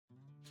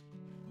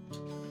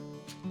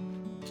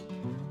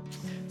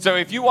So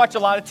if you watch a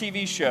lot of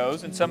TV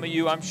shows, and some of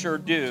you I'm sure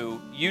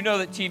do, you know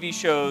that TV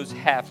shows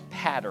have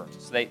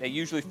patterns. They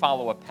usually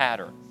follow a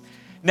pattern.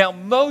 Now,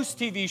 most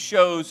TV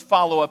shows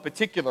follow a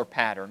particular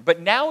pattern, but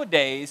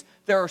nowadays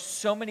there are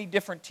so many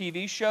different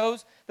TV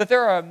shows that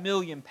there are a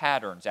million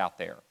patterns out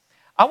there.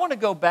 I want to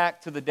go back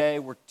to the day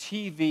where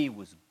TV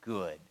was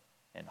good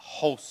and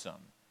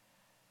wholesome.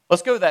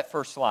 Let's go to that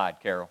first slide,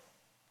 Carol.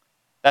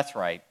 That's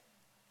right,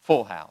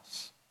 Full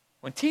House.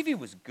 When TV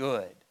was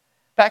good,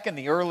 back in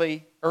the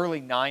early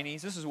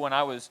 90s, this is when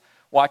I was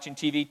watching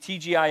TV,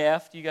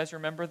 TGIF, do you guys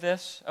remember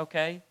this?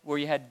 Okay, where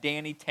you had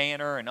Danny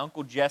Tanner and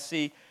Uncle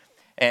Jesse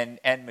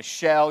and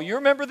Michelle. You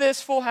remember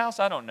this, Full House?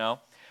 I don't know.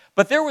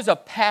 But there was a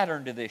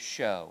pattern to this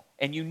show,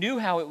 and you knew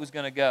how it was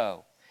going to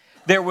go.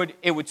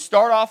 It would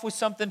start off with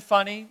something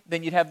funny,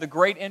 then you'd have the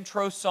great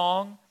intro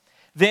song,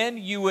 then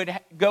you would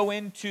go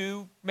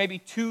into maybe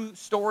two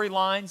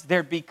storylines,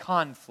 there'd be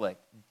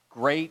conflict,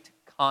 great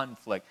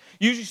conflict.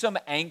 Usually some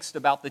angst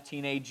about the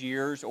teenage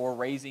years or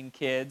raising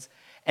kids.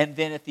 And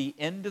then at the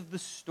end of the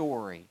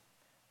story,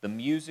 the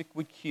music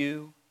would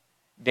cue.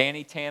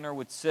 Danny Tanner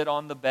would sit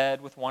on the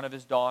bed with one of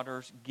his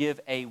daughters,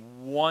 give a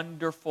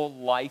wonderful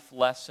life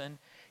lesson.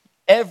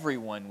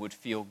 Everyone would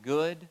feel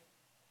good,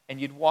 and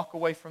you'd walk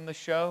away from the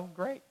show,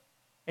 great.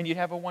 And you'd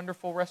have a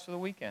wonderful rest of the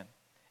weekend.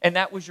 And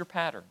that was your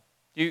pattern.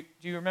 Do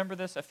you remember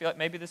this? I feel like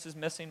maybe this is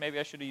missing. Maybe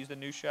I should have used a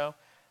new show.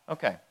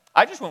 Okay.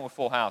 I just went with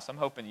Full House. I'm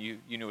hoping you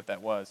knew what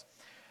that was.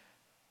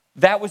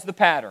 That was the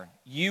pattern.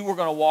 You were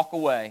going to walk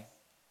away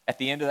at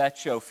the end of that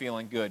show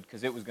feeling good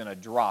because it was going to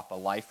drop a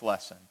life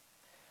lesson.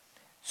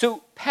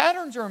 So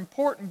patterns are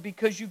important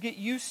because you get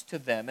used to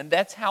them, and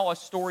that's how a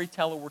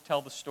storyteller will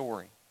tell the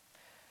story.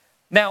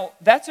 Now,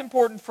 that's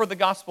important for the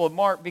Gospel of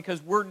Mark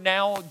because we're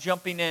now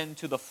jumping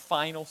into the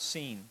final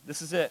scene.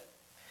 This is it.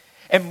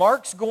 And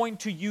Mark's going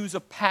to use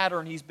a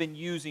pattern he's been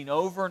using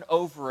over and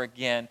over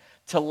again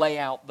to lay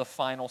out the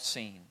final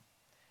scene.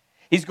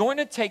 He's going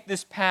to take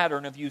this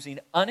pattern of using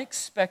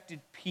unexpected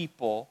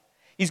people.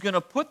 He's going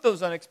to put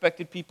those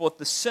unexpected people at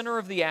the center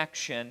of the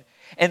action,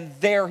 and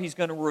there he's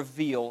going to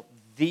reveal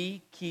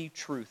the key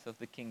truth of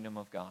the kingdom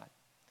of God.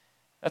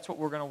 That's what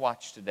we're going to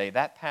watch today,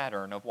 that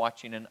pattern of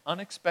watching an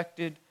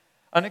unexpected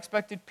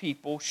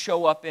people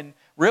show up in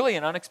really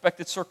an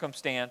unexpected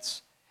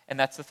circumstance, and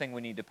that's the thing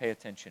we need to pay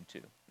attention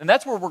to. And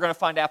that's where we're going to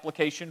find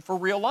application for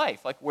real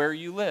life, like where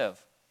you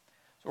live.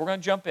 So we're going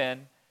to jump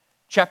in,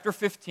 chapter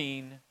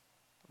 15,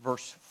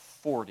 verse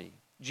 40.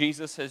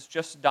 Jesus has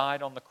just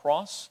died on the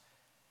cross,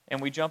 and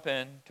we jump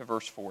in to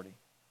verse 40.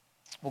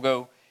 We'll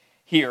go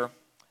here.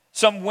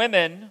 Some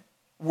women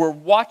were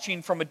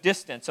watching from a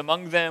distance.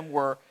 Among them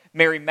were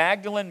Mary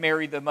Magdalene,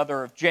 Mary the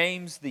mother of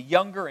James the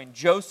younger, and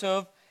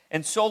Joseph,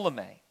 and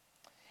Salome.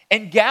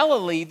 In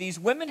Galilee, these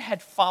women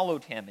had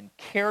followed him and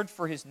cared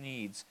for his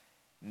needs.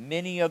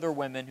 Many other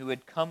women who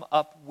had come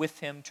up with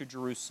him to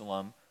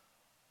Jerusalem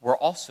were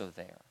also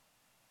there.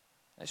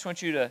 I just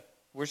want you to,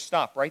 we'll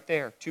stop right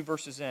there, 2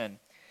 verses in.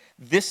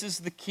 This is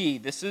the key.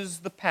 This is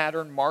the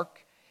pattern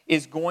Mark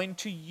is going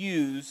to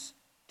use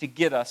to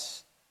get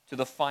us to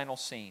the final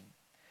scene.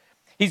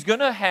 He's going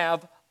to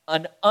have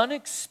an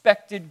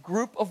unexpected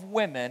group of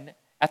women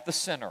at the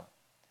center.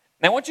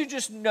 Now, I want you to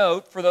just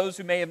note, for those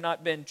who may have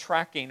not been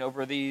tracking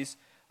over these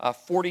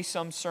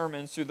 40-some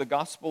sermons through the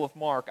Gospel of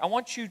Mark, I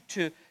want you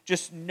to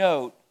just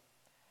note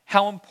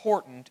how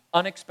important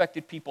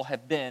unexpected people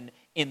have been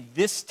in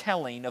this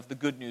telling of the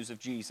good news of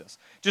Jesus.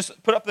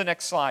 Just put up the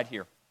next slide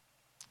here.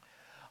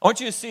 I want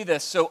you to see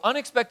this. So,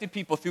 unexpected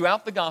people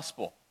throughout the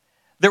Gospel.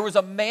 There was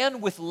a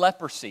man with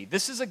leprosy.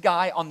 This is a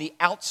guy on the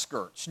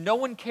outskirts. No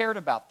one cared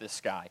about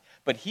this guy.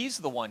 But he's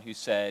the one who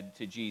said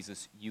to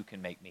Jesus, "You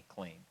can make me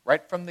clean."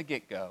 Right from the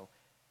get-go,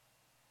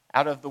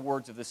 out of the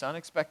words of this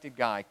unexpected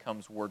guy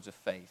comes words of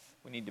faith.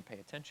 We need to pay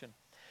attention.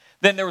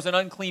 Then there was an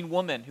unclean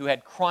woman who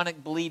had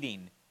chronic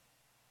bleeding.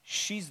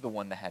 She's the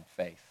one that had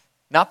faith.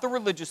 Not the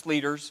religious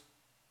leaders,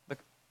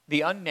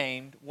 the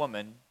unnamed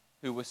woman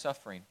who was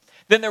suffering.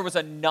 Then there was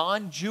a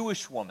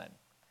non-Jewish woman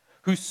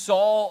who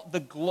saw the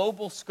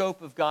global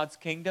scope of God's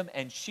kingdom,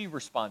 and she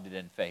responded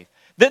in faith.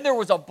 Then there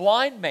was a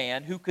blind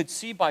man who could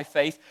see by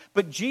faith,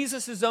 but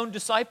Jesus' own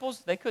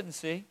disciples, they couldn't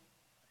see.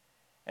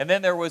 And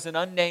then there was an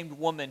unnamed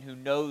woman who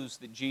knows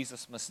that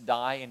Jesus must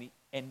die,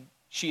 and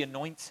she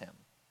anoints him.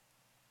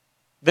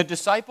 The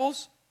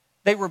disciples,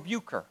 they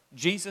rebuke her.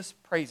 Jesus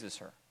praises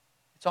her.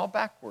 It's all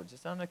backwards.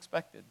 It's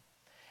unexpected.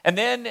 And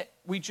then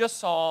we just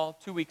saw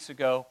 2 weeks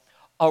ago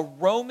a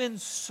Roman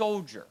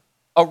soldier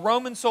who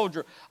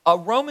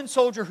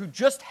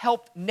just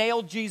helped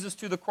nail Jesus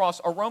to the cross.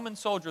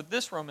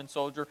 This Roman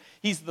soldier,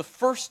 he's the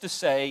first to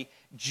say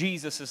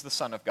Jesus is the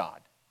Son of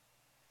God.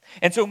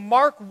 And so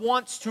Mark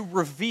wants to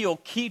reveal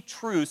key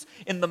truths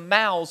in the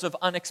mouths of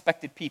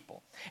unexpected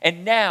people.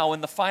 And now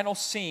in the final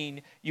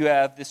scene, you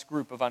have this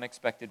group of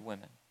unexpected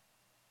women.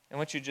 I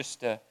want you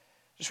just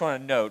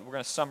want to note, we're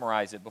going to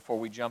summarize it before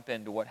we jump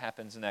into what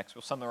happens next.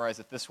 We'll summarize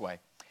it this way.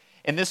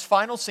 In this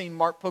final scene,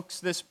 Mark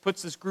puts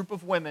this group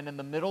of women in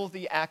the middle of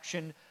the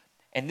action,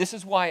 and this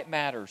is why it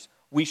matters.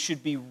 we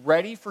should be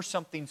ready for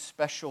something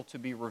special to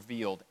be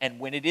revealed. And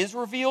when it is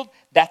revealed,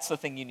 that's the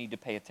thing you need to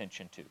pay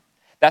attention to.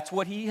 That's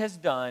what he has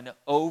done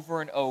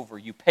over and over.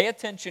 You pay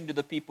attention to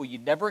the people you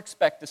never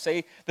expect to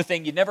say the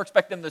thing you never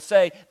expect them to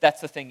say.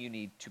 That's the thing you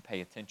need to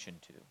pay attention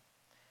to.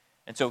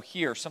 And so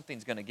here,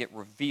 something's going to get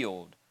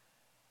revealed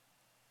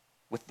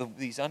with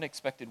these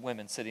unexpected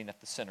women sitting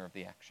at the center of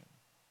the action.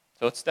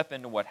 So let's step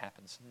into what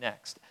happens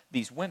next.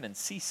 These women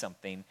see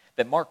something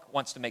that Mark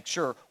wants to make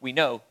sure we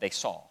know they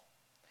saw.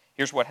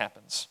 Here's what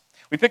happens.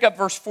 We pick up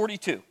verse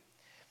 42.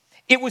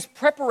 It was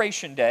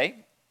preparation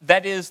day,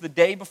 that is the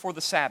day before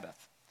the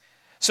Sabbath.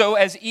 So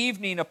as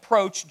evening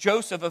approached,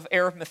 Joseph of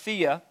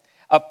Arimathea,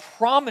 a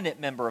prominent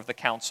member of the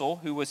council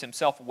who was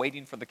himself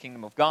waiting for the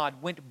kingdom of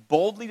God, went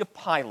boldly to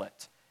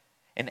Pilate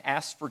and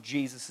asked for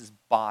Jesus'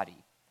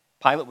 body.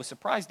 Pilate was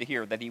surprised to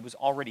hear that he was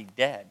already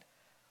dead.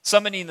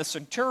 Summoning the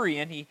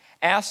centurion, he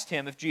asked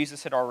him if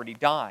Jesus had already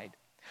died.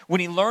 When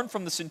he learned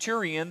from the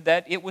centurion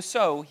that it was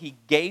so, he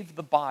gave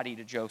the body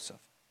to Joseph.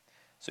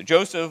 So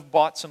Joseph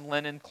bought some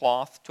linen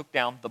cloth, took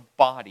down the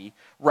body,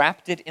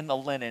 wrapped it in the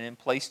linen, and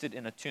placed it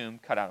in a tomb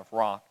cut out of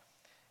rock.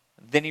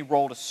 Then he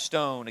rolled a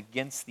stone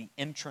against the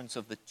entrance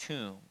of the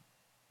tomb.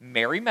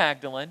 Mary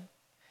Magdalene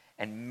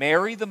and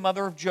Mary, the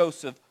mother of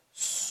Joseph,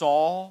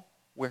 saw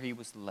where he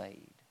was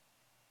laid.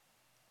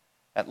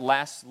 That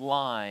last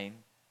line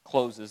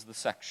closes the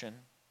section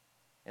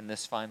in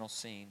this final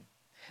scene.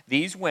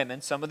 These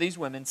women, some of these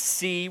women,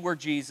 see where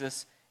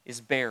Jesus is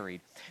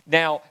buried.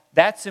 Now,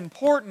 that's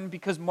important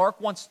because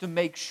Mark wants to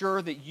make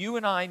sure that you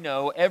and I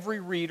know, every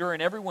reader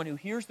and everyone who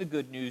hears the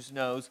good news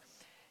knows,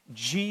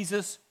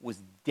 Jesus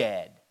was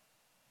dead.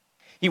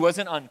 He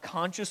wasn't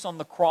unconscious on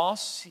the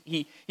cross.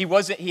 He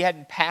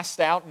hadn't passed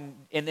out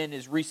and then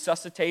is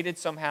resuscitated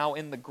somehow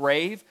in the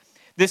grave.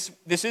 This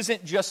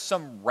isn't just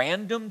some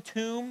random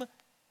tomb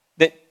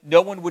that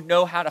no one would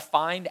know how to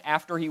find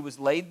after he was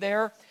laid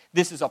there.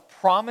 This is a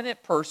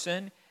prominent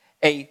person,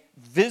 a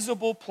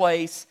visible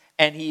place,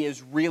 and he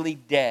is really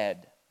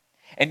dead.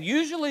 And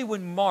usually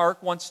when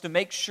Mark wants to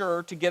make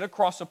sure to get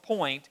across a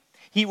point,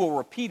 he will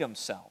repeat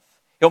himself.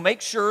 He'll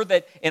make sure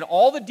that in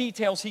all the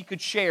details he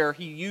could share,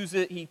 he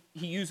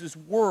uses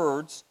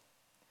words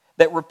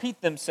that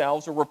repeat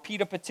themselves or repeat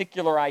a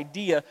particular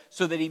idea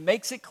so that he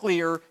makes it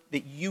clear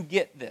that you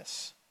get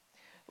this.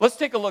 Let's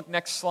take a look,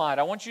 next slide.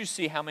 I want you to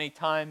see how many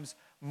times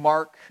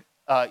Mark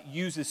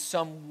uses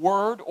some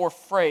word or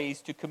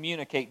phrase to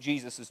communicate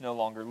Jesus is no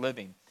longer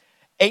living.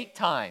 8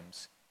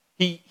 times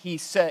he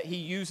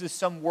uses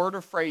some word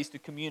or phrase to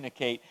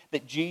communicate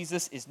that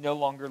Jesus is no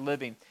longer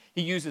living.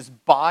 He uses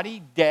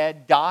body,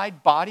 dead,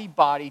 died,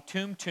 body,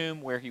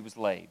 tomb, where he was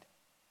laid.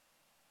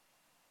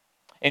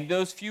 In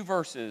those few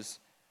verses,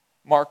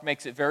 Mark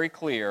makes it very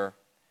clear,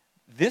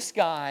 this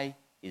guy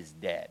is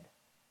dead.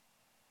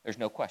 There's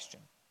no question.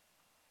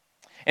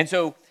 And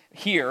so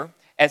here,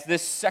 as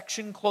this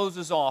section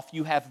closes off,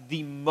 you have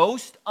the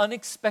most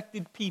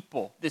unexpected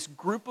people, this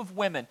group of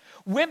women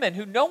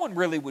who no one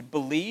really would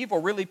believe or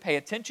really pay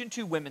attention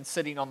to, women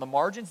sitting on the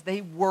margins.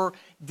 They were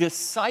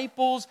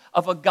disciples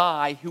of a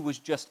guy who was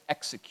just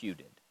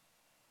executed.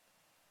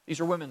 These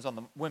are women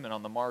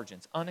on the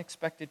margins,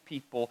 unexpected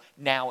people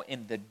now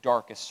in the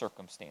darkest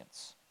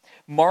circumstance.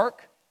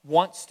 Mark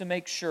wants to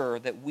make sure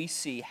that we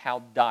see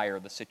how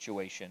dire the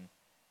situation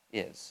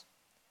is.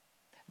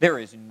 There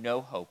is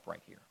no hope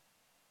right here.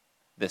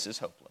 This is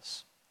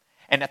hopeless.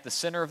 And at the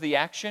center of the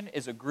action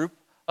is a group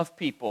of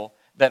people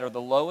that are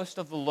the lowest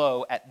of the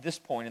low at this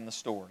point in the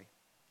story.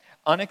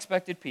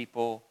 Unexpected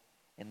people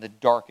in the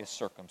darkest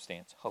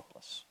circumstance,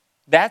 hopeless.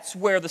 That's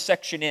where the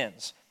section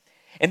ends.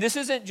 And this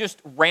isn't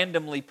just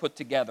randomly put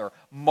together.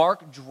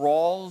 Mark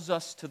draws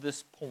us to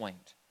this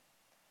point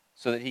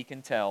so that he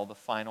can tell the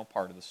final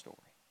part of the story.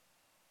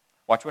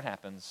 Watch what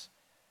happens.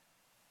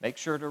 Make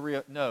sure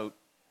to note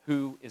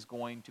who is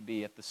going to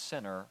be at the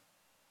center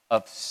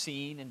of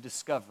seeing and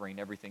discovering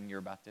everything you're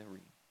about to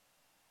read.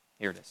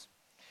 Here it is.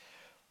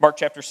 Mark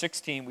chapter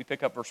 16, we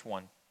pick up verse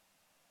 1.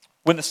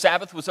 When the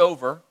Sabbath was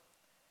over,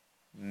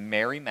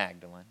 Mary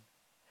Magdalene,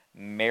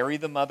 Mary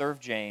the mother of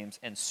James,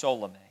 and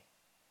Salome.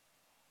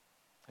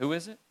 Who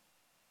is it?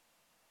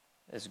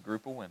 It's a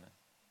group of women.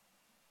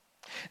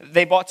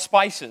 They bought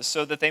spices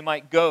so that they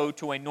might go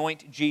to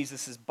anoint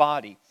Jesus'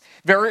 body.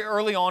 Very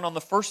early on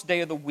the first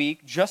day of the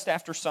week, just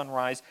after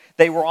sunrise,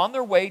 they were on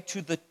their way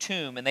to the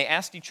tomb, and they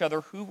asked each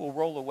other, who will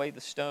roll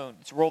the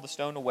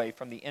stone away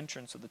from the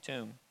entrance of the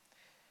tomb?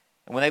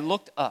 And when they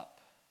looked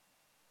up,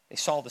 they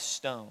saw the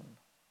stone,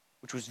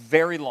 which was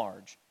very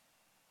large.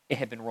 It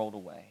had been rolled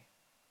away.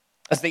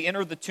 As they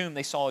entered the tomb,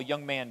 they saw a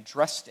young man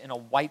dressed in a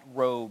white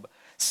robe,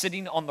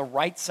 sitting on the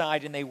right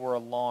side, and they were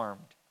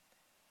alarmed.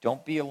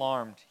 Don't be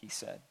alarmed, he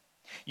said.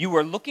 You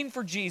are looking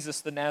for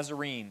Jesus the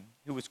Nazarene,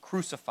 who was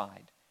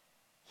crucified.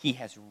 He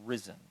has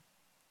risen.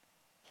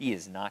 He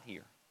is not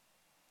here.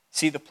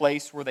 See the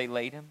place where they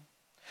laid him?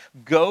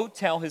 Go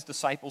tell his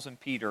disciples and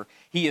Peter,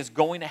 he is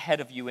going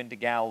ahead of you into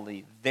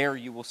Galilee. There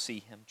you will see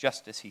him,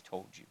 just as he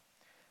told you.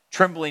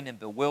 Trembling and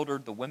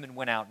bewildered, the women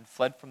went out and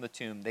fled from the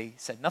tomb. They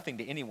said nothing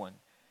to anyone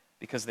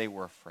because they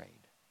were afraid.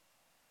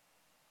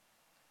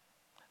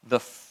 The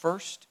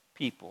first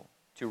people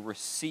to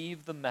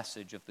receive the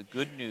message of the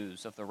good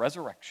news of the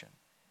resurrection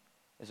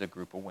is a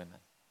group of women.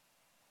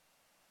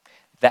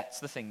 That's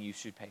the thing you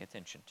should pay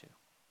attention to.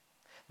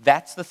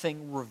 That's the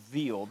thing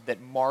revealed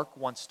that Mark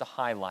wants to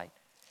highlight.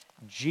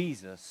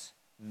 Jesus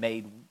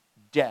made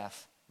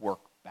death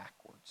work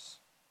backwards.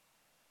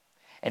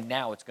 And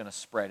now it's going to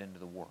spread into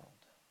the world.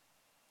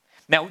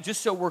 Now,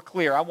 just so we're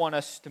clear, I want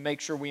us to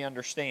make sure we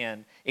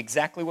understand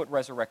exactly what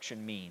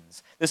resurrection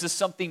means. This is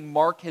something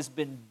Mark has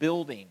been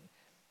building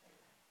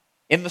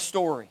in the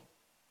story.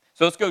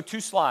 So let's go 2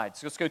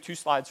 slides. Let's go 2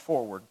 slides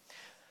forward.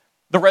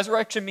 The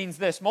resurrection means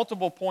this.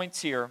 Multiple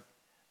points here.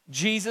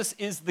 Jesus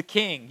is the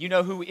king. You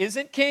know who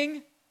isn't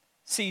king?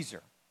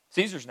 Caesar.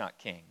 Caesar's not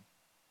king.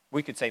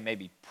 We could say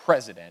maybe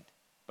president,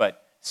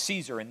 but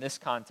Caesar in this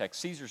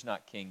context, Caesar's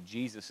not king.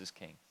 Jesus is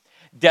king.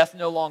 Death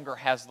no longer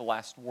has the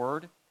last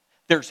word.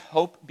 There's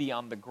hope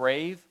beyond the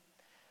grave.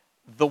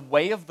 The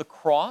way of the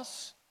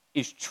cross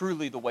is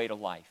truly the way to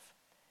life.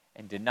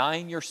 And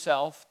denying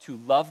yourself to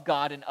love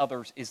God and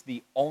others is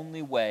the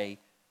only way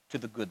to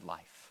the good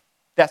life.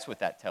 That's what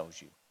that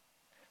tells you.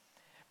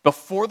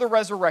 Before the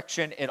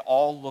resurrection, it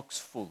all looks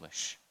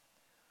foolish.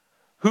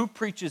 Who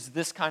preaches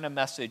this kind of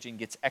message and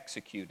gets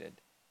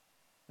executed?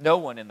 No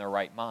one in their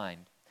right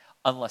mind,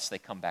 unless they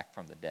come back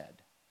from the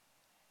dead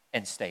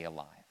and stay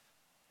alive.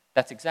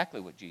 That's exactly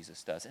what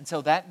Jesus does. And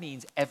so that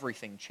means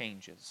everything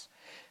changes.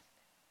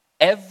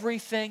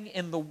 Everything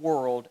in the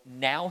world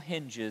now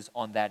hinges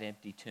on that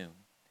empty tomb.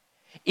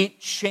 It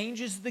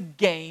changes the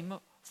game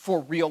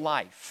for real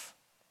life.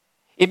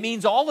 It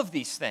means all of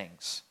these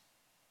things.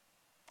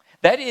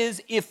 That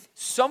is, if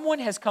someone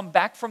has come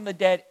back from the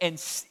dead and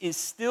is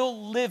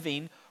still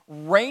living,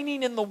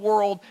 reigning in the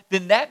world,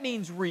 then that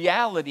means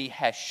reality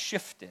has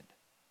shifted.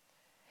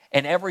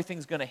 And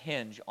everything's going to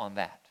hinge on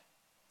that.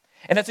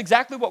 And that's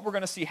exactly what we're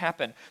going to see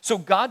happen. So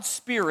God's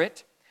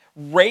Spirit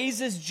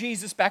raises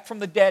Jesus back from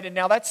the dead, and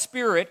now that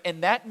Spirit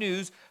and that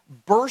news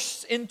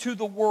bursts into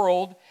the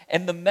world,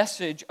 and the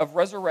message of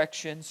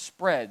resurrection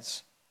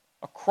spreads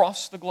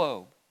across the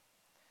globe.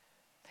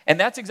 And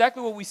that's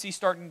exactly what we see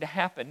starting to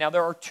happen. Now,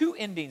 there are 2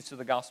 endings to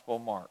the Gospel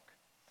of Mark.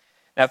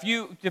 Now, if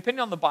you, depending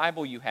on the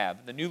Bible you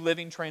have, the New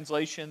Living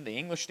Translation, the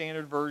English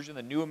Standard Version,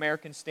 the New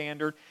American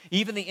Standard,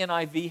 even the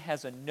NIV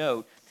has a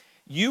note.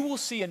 You will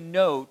see a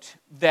note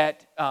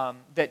that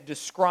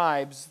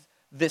describes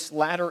this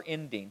latter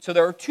ending. So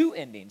there are 2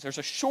 endings. There's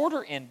a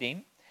shorter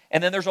ending,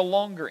 and then there's a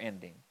longer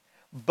ending.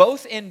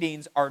 Both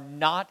endings are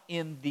not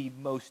in the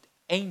most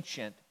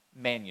ancient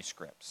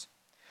manuscripts.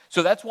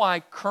 So that's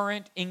why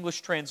current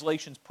English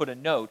translations put a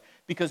note,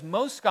 because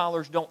most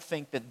scholars don't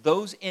think that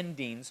those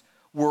endings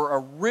were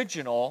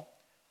original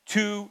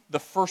to the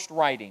first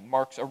writing,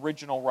 Mark's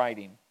original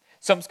writing.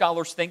 Some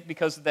scholars think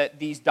because that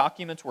these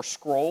documents were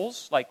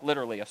scrolls, like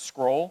literally a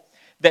scroll,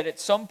 that at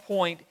some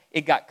point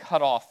it got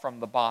cut off from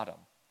the bottom.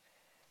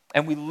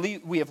 And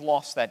we have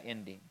lost that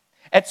ending.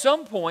 At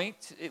some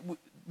point,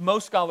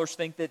 most scholars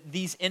think that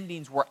these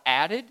endings were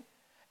added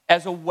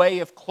as a way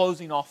of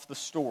closing off the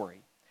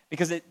story,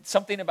 because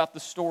something about the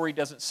story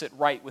doesn't sit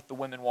right with the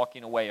women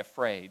walking away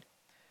afraid.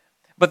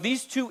 But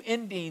these 2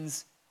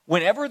 endings,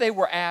 whenever they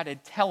were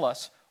added, tell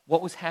us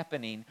what was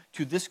happening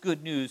to this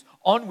good news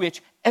on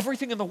which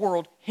everything in the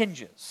world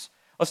hinges.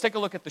 Let's take a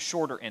look at the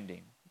shorter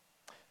ending.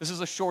 This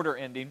is a shorter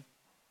ending.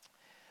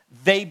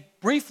 They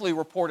briefly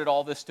reported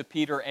all this to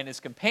Peter and his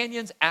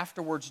companions.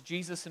 Afterwards,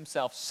 Jesus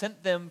himself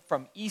sent them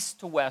from east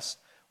to west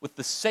with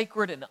the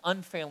sacred and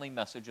unfailing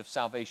message of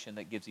salvation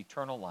that gives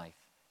eternal life.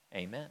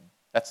 Amen.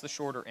 That's the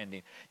shorter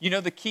ending. You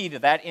know, the key to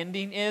that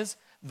ending is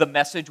the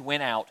message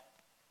went out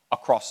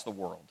across the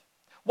world.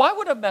 Why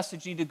would a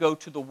message need to go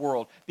to the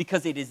world?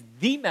 Because it is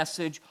the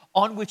message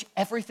on which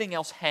everything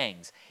else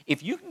hangs.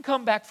 If you can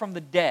come back from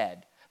the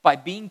dead by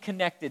being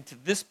connected to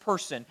this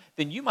person,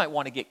 then you might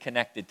want to get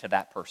connected to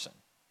that person.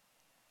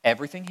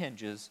 Everything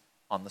hinges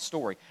on the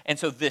story. And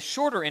so this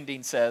shorter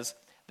ending says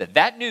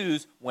that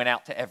news went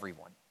out to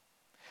everyone.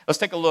 Let's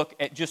take a look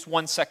at just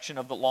one section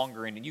of the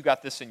longer ending. You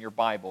got this in your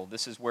Bible.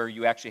 This is where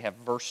you actually have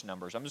verse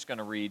numbers. I'm just going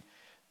to read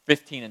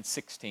 15 and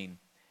 16.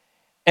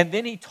 And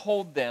then he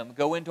told them,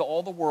 go into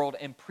all the world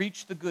and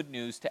preach the good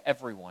news to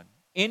everyone.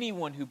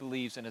 Anyone who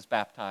believes and is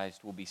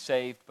baptized will be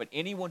saved, but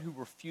anyone who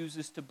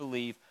refuses to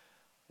believe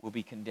will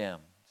be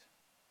condemned.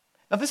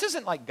 Now, this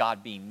isn't like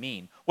God being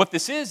mean. What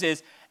this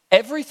is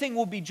everything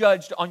will be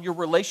judged on your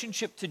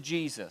relationship to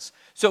Jesus.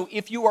 So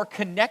if you are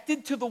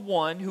connected to the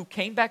one who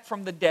came back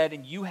from the dead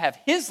and you have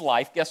his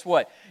life, guess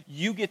what?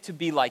 You get to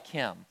be like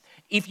him.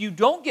 If you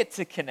don't get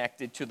to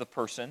connected to the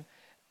person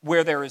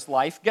where there is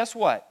life, guess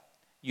what?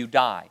 You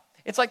die.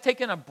 It's like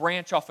taking a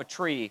branch off a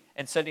tree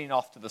and setting it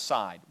off to the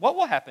side. What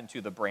will happen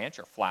to the branch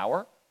or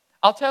flower?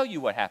 I'll tell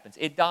you what happens.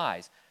 It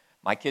dies.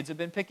 My kids have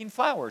been picking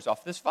flowers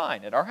off this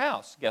vine at our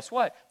house. Guess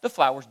what? The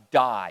flowers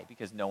die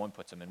because no one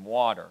puts them in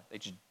water. They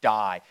just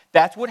die.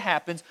 That's what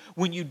happens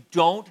when you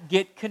don't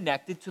get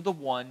connected to the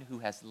one who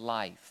has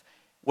life.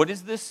 What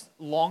does this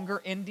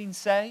longer ending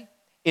say?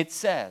 It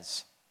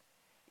says,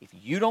 if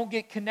you don't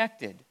get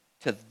connected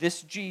to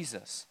this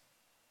Jesus,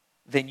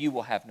 then you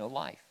will have no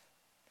life.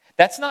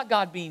 That's not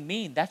God being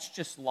mean. That's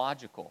just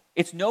logical.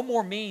 It's no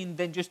more mean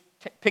than just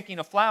picking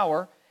a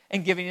flower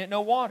and giving it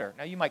no water.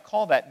 Now, you might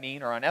call that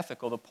mean or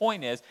unethical. The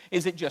point is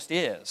it just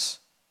is.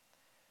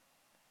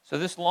 So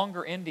this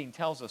longer ending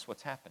tells us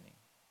what's happening.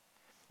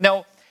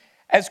 Now,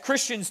 as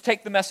Christians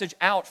take the message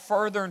out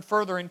further and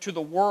further into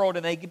the world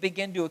and they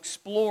begin to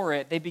explore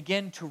it, they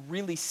begin to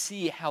really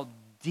see how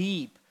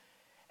deep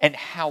and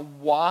how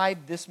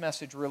wide this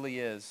message really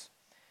is.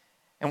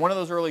 And one of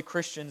those early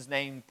Christians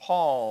named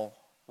Paul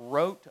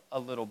wrote a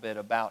little bit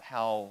about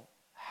how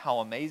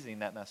amazing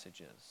that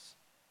message is.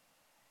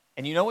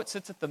 And you know what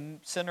sits at the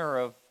center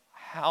of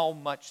how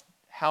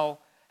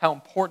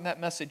important that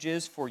message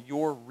is for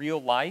your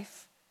real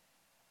life?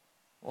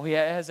 Well, it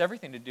has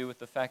everything to do with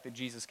the fact that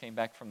Jesus came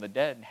back from the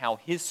dead and how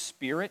his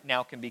spirit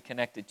now can be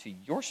connected to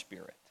your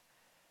spirit.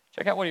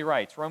 Check out what he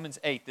writes. Romans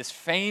 8, this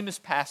famous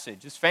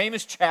passage, this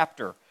famous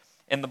chapter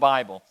in the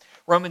Bible.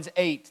 Romans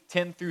 8,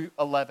 10 through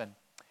 11.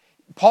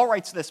 Paul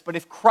writes this, but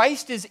if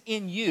Christ is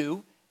in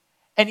you,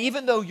 and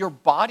even though your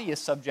body is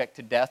subject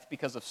to death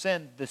because of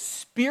sin, the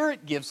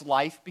Spirit gives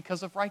life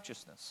because of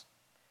righteousness.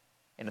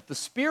 And if the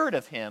Spirit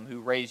of him who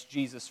raised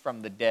Jesus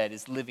from the dead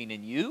is living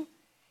in you,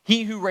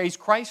 he who raised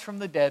Christ from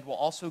the dead will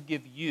also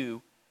give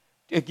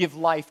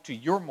life to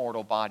your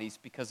mortal bodies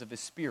because of his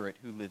Spirit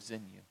who lives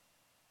in you.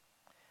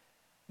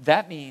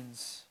 That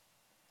means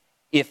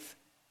if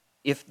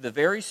the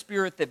very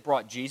Spirit that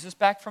brought Jesus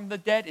back from the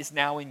dead is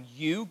now in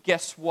you,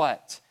 guess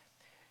what?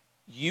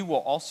 You will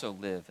also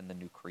live in the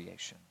new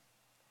creation.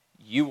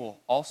 You will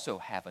also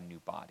have a new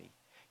body.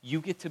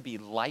 You get to be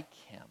like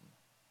him.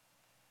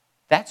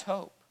 That's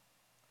hope.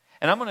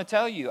 And I'm going to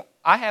tell you,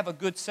 I have a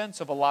good sense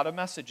of a lot of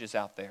messages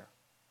out there.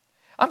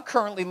 I'm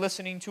currently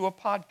listening to a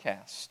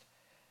podcast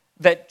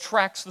that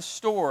tracks the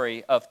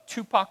story of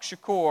Tupac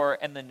Shakur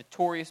and the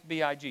Notorious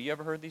B.I.G. You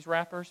ever heard these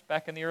rappers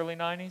back in the early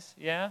 90s?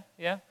 Yeah?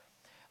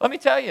 Let me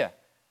tell you,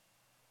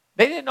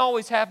 they didn't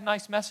always have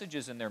nice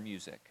messages in their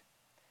music.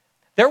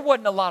 There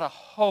wasn't a lot of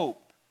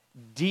hope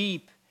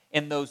deep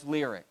in those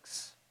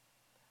lyrics.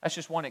 That's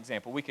just one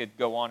example. We could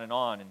go on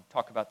and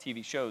talk about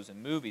TV shows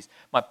and movies.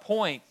 My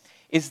point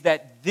is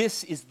that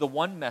this is the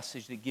one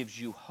message that gives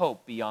you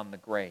hope beyond the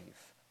grave.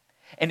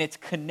 And it's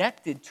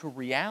connected to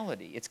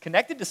reality. It's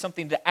connected to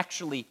something that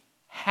actually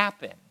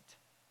happened.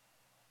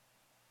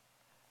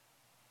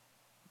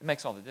 It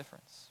makes all the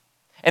difference.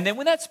 And then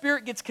when that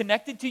Spirit gets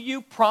connected to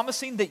you,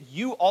 promising that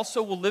you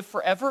also will live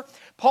forever,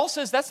 Paul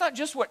says that's not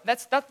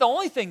the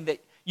only thing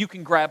that you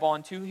can grab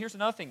onto. Here's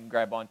another thing you can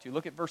grab onto.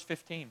 Look at verse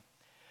 15.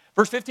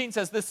 Verse 15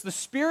 says this, the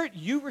Spirit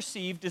you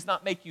received does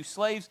not make you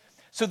slaves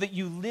so that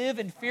you live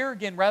in fear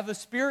again. Rather, the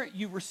Spirit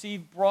you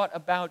received brought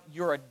about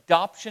your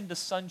adoption to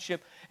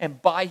sonship,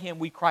 and by him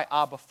we cry,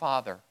 Abba,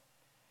 Father.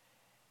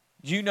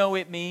 Do you know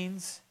it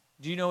means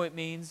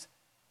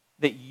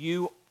that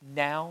you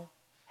now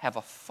have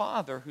a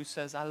Father who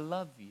says, I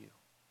love you.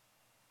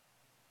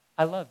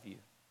 I love you.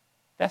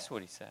 That's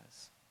what he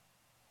says.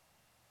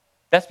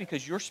 That's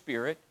because your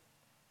spirit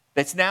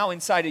that's now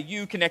inside of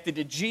you, connected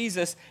to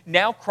Jesus,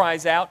 now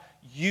cries out,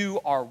 you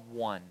are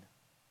one.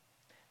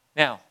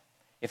 Now,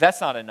 if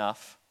that's not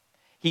enough,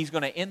 he's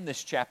going to end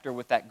this chapter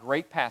with that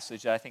great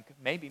passage that I think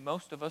maybe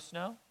most of us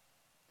know.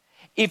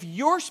 If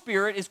your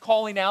spirit is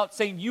calling out,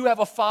 saying you have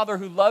a Father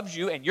who loves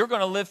you and you're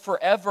going to live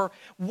forever,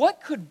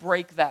 what could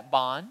break that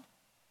bond?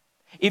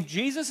 If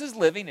Jesus is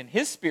living and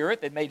his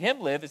Spirit that made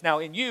him live is now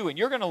in you and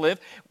you're going to live,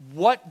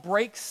 what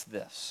breaks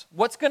this?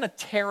 What's going to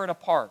tear it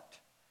apart?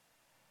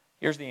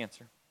 Here's the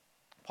answer.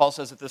 Paul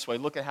says it this way.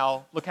 Look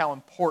how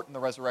important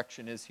the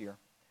resurrection is here.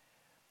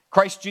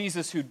 Christ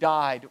Jesus, who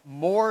died,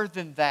 more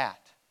than that,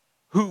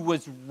 who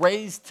was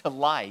raised to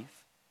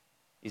life,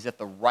 is at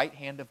the right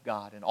hand of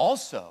God and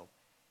also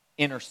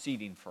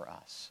interceding for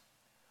us.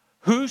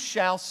 Who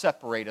shall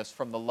separate us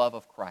from the love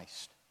of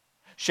Christ?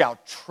 Shall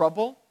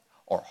trouble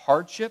or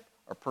hardship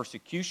or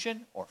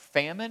persecution or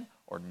famine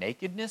or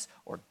nakedness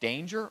or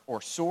danger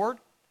or sword?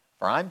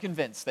 For I'm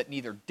convinced that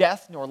neither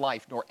death nor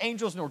life, nor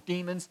angels nor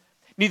demons,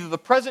 neither the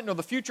present nor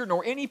the future,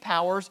 nor any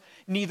powers,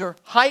 neither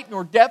height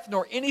nor depth,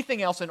 nor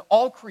anything else in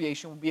all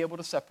creation will be able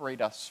to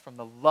separate us from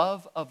the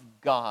love of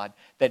God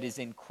that is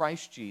in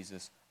Christ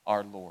Jesus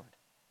our Lord.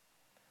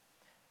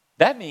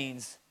 That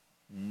means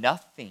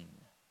nothing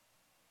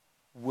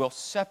will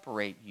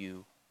separate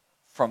you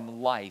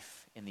from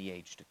life in the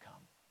age to come.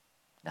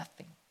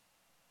 Nothing.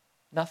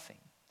 Nothing.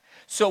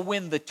 So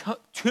when the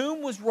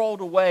tomb was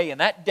rolled away and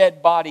that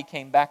dead body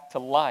came back to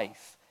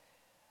life,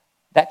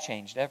 that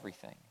changed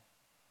everything.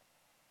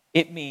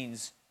 It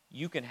means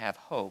you can have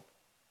hope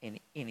in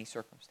any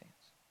circumstance.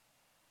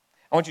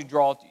 I want you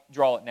to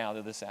draw it now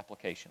to this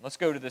application. Let's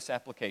go to this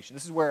application.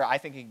 This is where I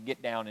think it can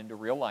get down into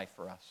real life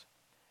for us.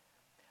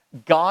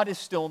 God is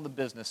still in the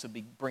business of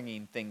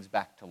bringing things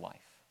back to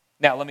life.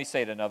 Now, let me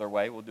say it another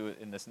way. We'll do it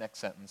in this next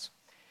sentence.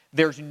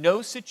 There's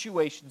no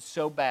situation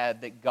so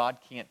bad that God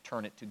can't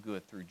turn it to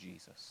good through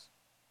Jesus.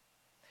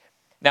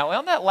 Now,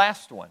 on that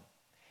last one,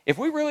 if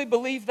we really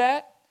believe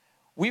that,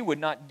 we would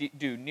not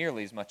do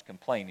nearly as much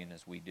complaining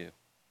as we do.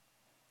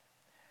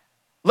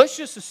 Let's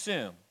just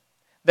assume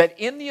that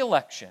in the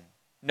election,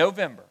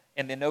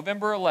 in the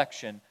November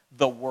election,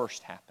 the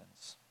worst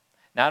happens.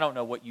 Now, I don't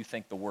know what you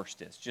think the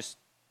worst is. Just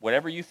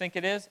whatever you think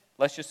it is,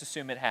 let's just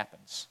assume it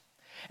happens.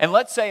 And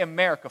let's say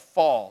America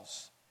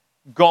falls,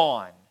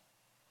 gone,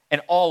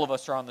 and all of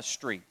us are on the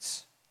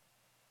streets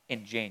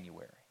in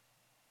January.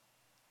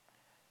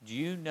 Do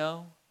you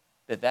know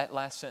that that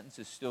last sentence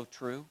is still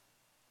true?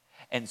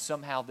 And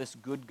somehow this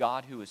good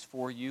God who is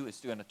for you is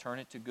going to turn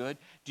it to good?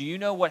 Do you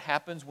know what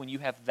happens when you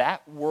have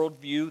that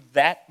worldview,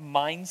 that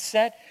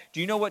mindset?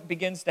 Do you know what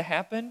begins to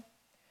happen?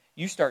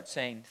 You start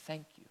saying,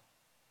 thank you.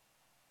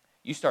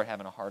 You start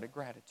having a heart of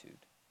gratitude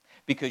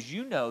because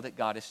you know that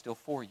God is still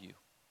for you.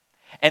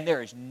 And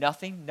there is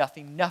nothing that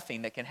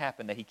can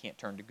happen that he can't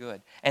turn to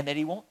good and that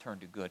he won't turn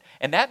to good.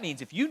 And that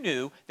means if you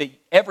knew that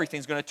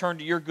everything's going to turn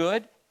to your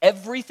good,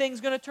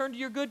 everything's going to turn to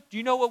your good, do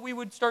you know what we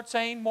would start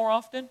saying more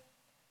often?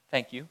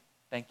 Thank you,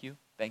 thank you,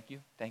 thank you,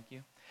 thank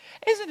you.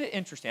 Isn't it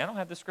interesting? I don't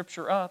have the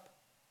scripture up.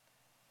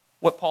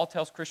 What Paul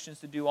tells Christians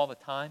to do all the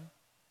time?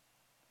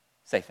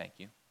 Say thank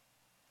you.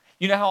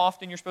 You know how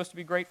often you're supposed to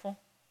be grateful?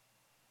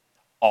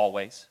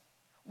 Always.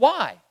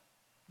 Why?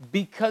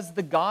 Because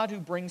the God who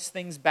brings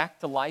things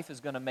back to life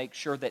is going to make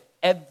sure that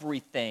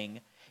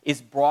everything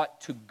is brought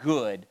to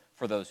good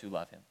for those who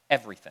love him.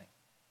 Everything.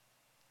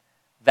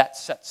 That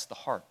sets the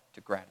heart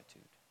to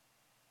gratitude.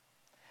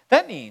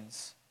 That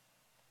means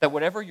that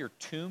whatever your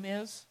tomb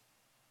is,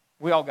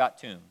 we all got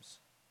tombs.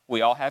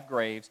 We all have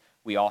graves.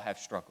 We all have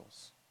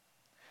struggles.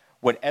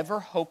 Whatever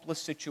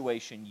hopeless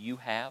situation you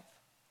have,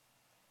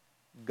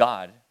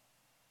 God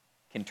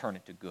can turn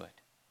it to good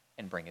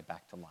and bring it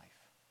back to life.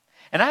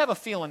 And I have a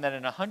feeling that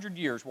in 100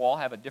 years, we'll all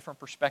have a different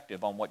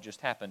perspective on what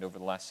just happened over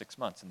the last 6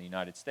 months in the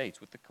United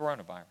States with the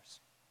coronavirus.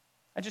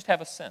 I just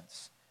have a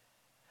sense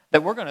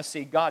that we're going to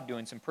see God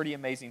doing some pretty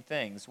amazing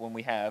things when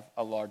we have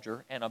a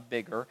larger and a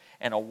bigger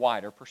and a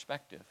wider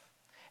perspective.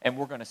 And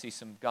we're going to see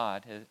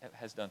God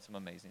has done some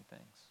amazing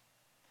things.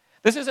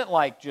 This isn't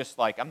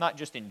I'm not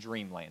just in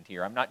dreamland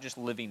here. I'm not just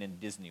living in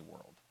Disney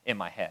World in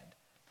my head.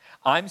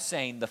 I'm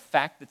saying the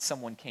fact that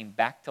someone came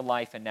back to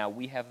life and now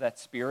we have that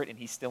spirit and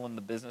he's still in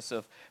the business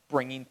of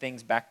bringing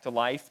things back to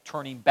life,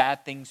 turning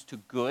bad things to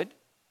good.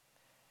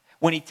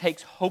 When he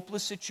takes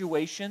hopeless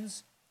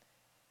situations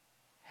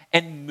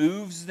and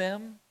moves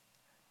them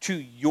to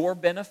your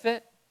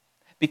benefit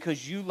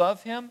because you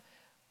love him,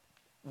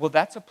 well,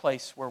 that's a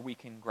place where we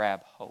can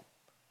grab hope.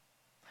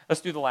 Let's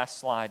do the last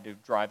slide to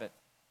drive it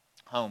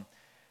home.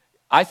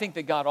 I think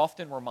that God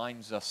often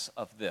reminds us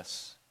of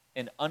this.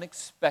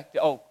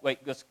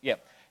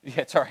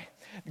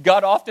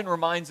 God often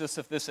reminds us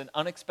of this in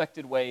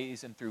unexpected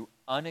ways and through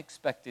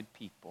unexpected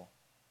people.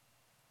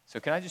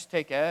 So can I just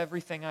take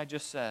everything I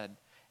just said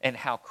and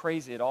how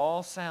crazy it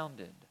all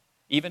sounded,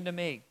 even to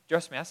me?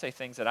 Trust me, I say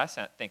things that I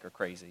think are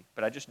crazy,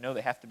 but I just know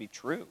they have to be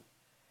true.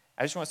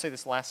 I just want to say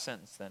this last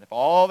sentence then. If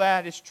all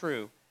that is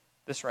true,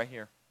 this right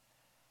here.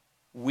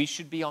 We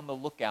should be on the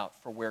lookout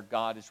for where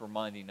God is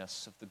reminding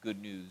us of the good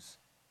news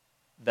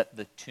that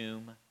the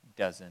tomb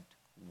doesn't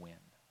win.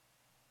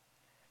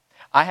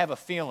 I have a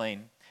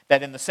feeling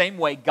that in the same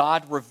way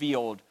God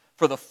revealed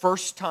for the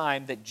first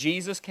time that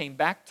Jesus came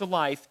back to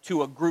life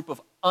to a group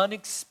of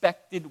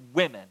unexpected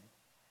women,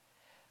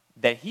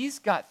 that he's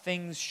got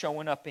things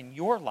showing up in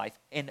your life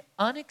in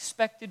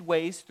unexpected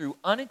ways through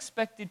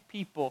unexpected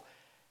people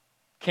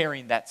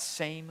carrying that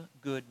same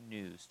good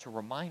news to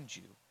remind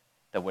you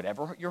that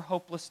whatever your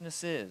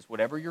hopelessness is,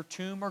 whatever your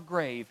tomb or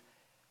grave,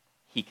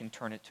 he can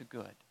turn it to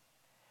good.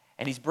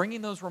 And he's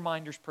bringing those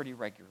reminders pretty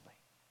regularly.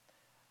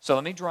 So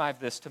let me drive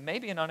this to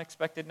maybe an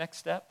unexpected next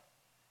step.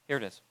 Here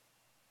it is.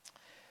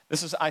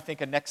 This is, I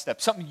think, a next step.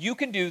 Something you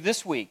can do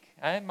this week.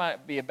 It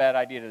might be a bad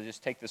idea to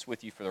just take this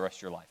with you for the rest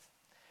of your life.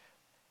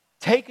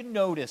 Take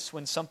notice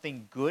when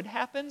something good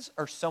happens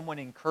or someone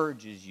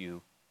encourages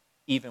you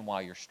even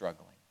while you're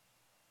struggling.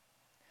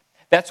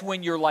 That's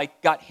when you're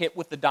got hit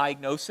with the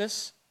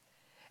diagnosis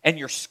and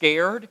you're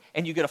scared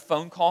and you get a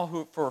phone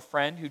call for a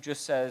friend who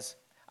just says,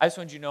 I just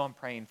want you to know I'm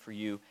praying for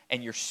you,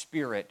 and your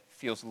spirit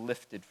feels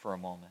lifted for a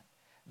moment.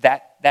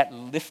 That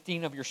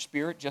lifting of your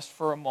spirit just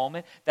for a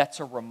moment, that's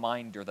a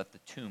reminder that the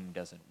tomb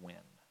doesn't win.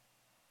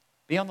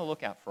 Be on the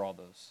lookout for all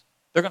those.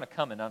 They're going to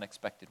come in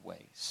unexpected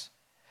ways.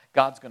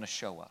 God's going to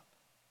show up.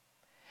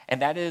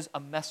 And that is a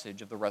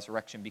message of the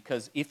resurrection,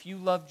 because if you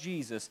love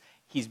Jesus,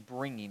 he's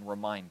bringing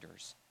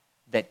reminders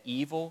that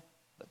evil,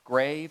 the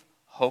grave,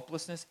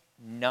 hopelessness,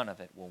 none of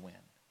it will win.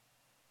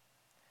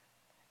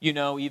 You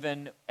know,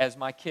 even as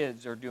my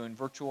kids are doing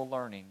virtual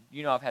learning,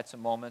 I've had some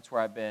moments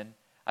where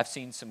I've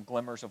seen some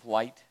glimmers of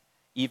light,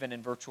 even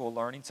in virtual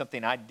learning,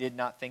 something I did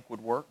not think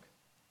would work.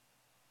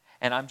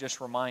 And I'm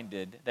just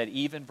reminded that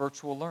even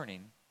virtual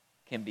learning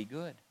can be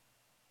good,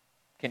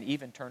 can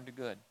even turn to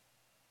good.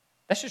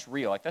 That's just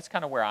real. That's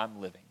kind of where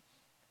I'm living.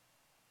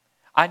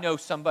 I know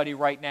somebody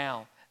right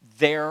now,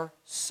 their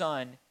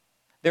son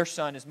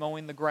is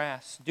mowing the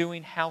grass,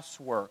 doing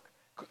housework,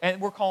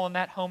 and we're calling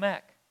that home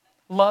ec.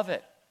 Love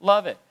it.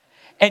 Love it.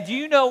 And do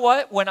you know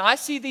what? When I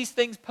see these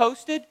things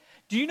posted,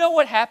 do you know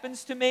what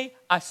happens to me?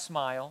 I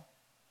smile.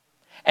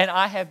 And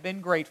I have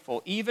been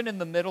grateful, even in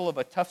the middle of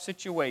a tough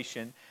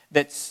situation,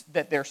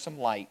 that there's some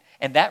light.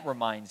 And that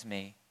reminds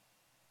me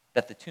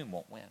that the tomb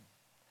won't win.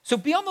 So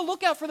be on the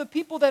lookout for the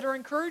people that are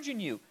encouraging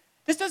you.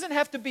 This doesn't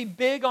have to be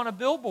big on a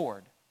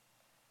billboard.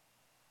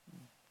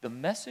 The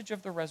message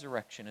of the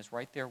resurrection is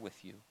right there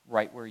with you,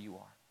 right where you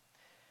are.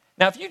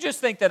 Now, if you just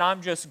think that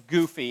I'm just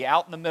goofy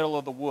out in the middle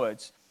of the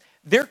woods,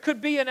 there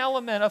could be an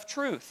element of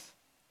truth.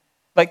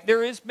 Like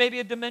there is maybe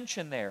a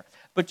dimension there.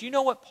 But you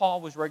know what Paul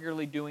was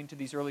regularly doing to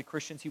these early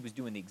Christians? He was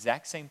doing the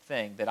exact same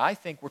thing that I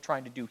think we're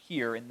trying to do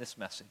here in this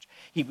message.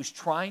 He was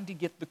trying to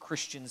get the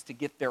Christians to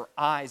get their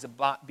eyes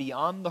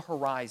beyond the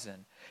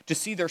horizon, to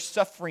see their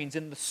sufferings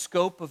in the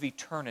scope of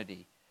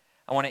eternity.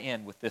 I want to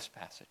end with this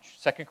passage,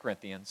 2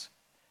 Corinthians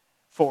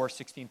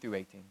 4:16 through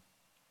 18.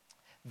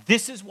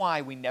 This is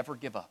why we never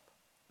give up.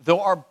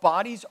 Though our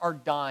bodies are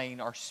dying,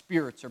 our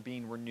spirits are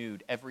being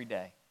renewed every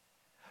day.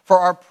 For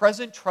our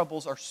present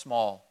troubles are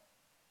small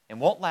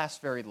and won't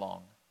last very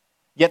long.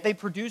 Yet they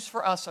produce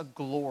for us a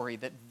glory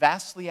that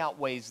vastly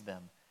outweighs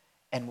them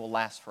and will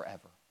last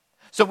forever.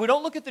 So we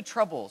don't look at the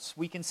troubles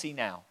we can see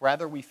now.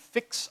 Rather, we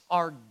fix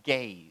our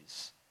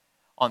gaze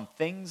on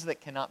things that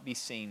cannot be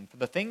seen. For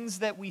the things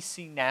that we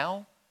see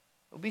now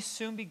will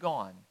soon be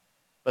gone.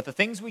 But the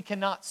things we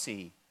cannot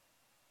see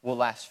will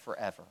last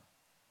forever.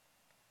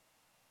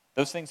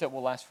 Those things that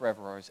will last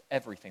forever are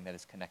everything that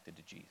is connected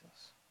to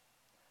Jesus.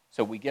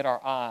 So we get our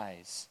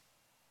eyes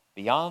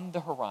beyond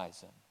the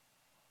horizon.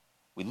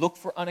 We look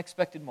for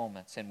unexpected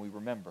moments and we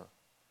remember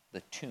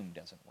the tomb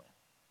doesn't win.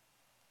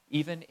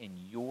 Even in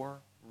your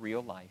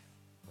real life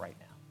right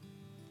now.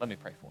 Let me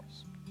pray for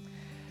us.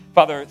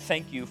 Father,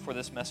 thank you for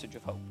this message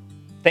of hope.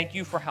 Thank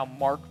you for how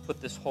Mark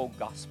put this whole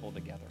gospel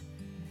together.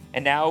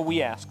 And now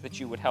we ask that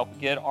you would help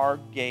get our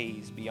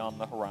gaze beyond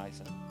the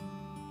horizon.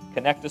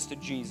 Connect us to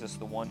Jesus,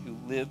 the one who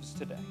lives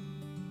today.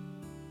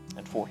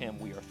 And for him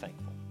we are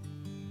thankful.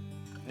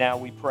 Now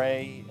we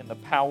pray in the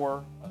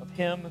power of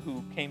him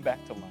who came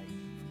back to life,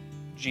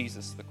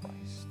 Jesus the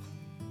Christ.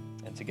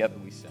 And together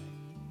we say,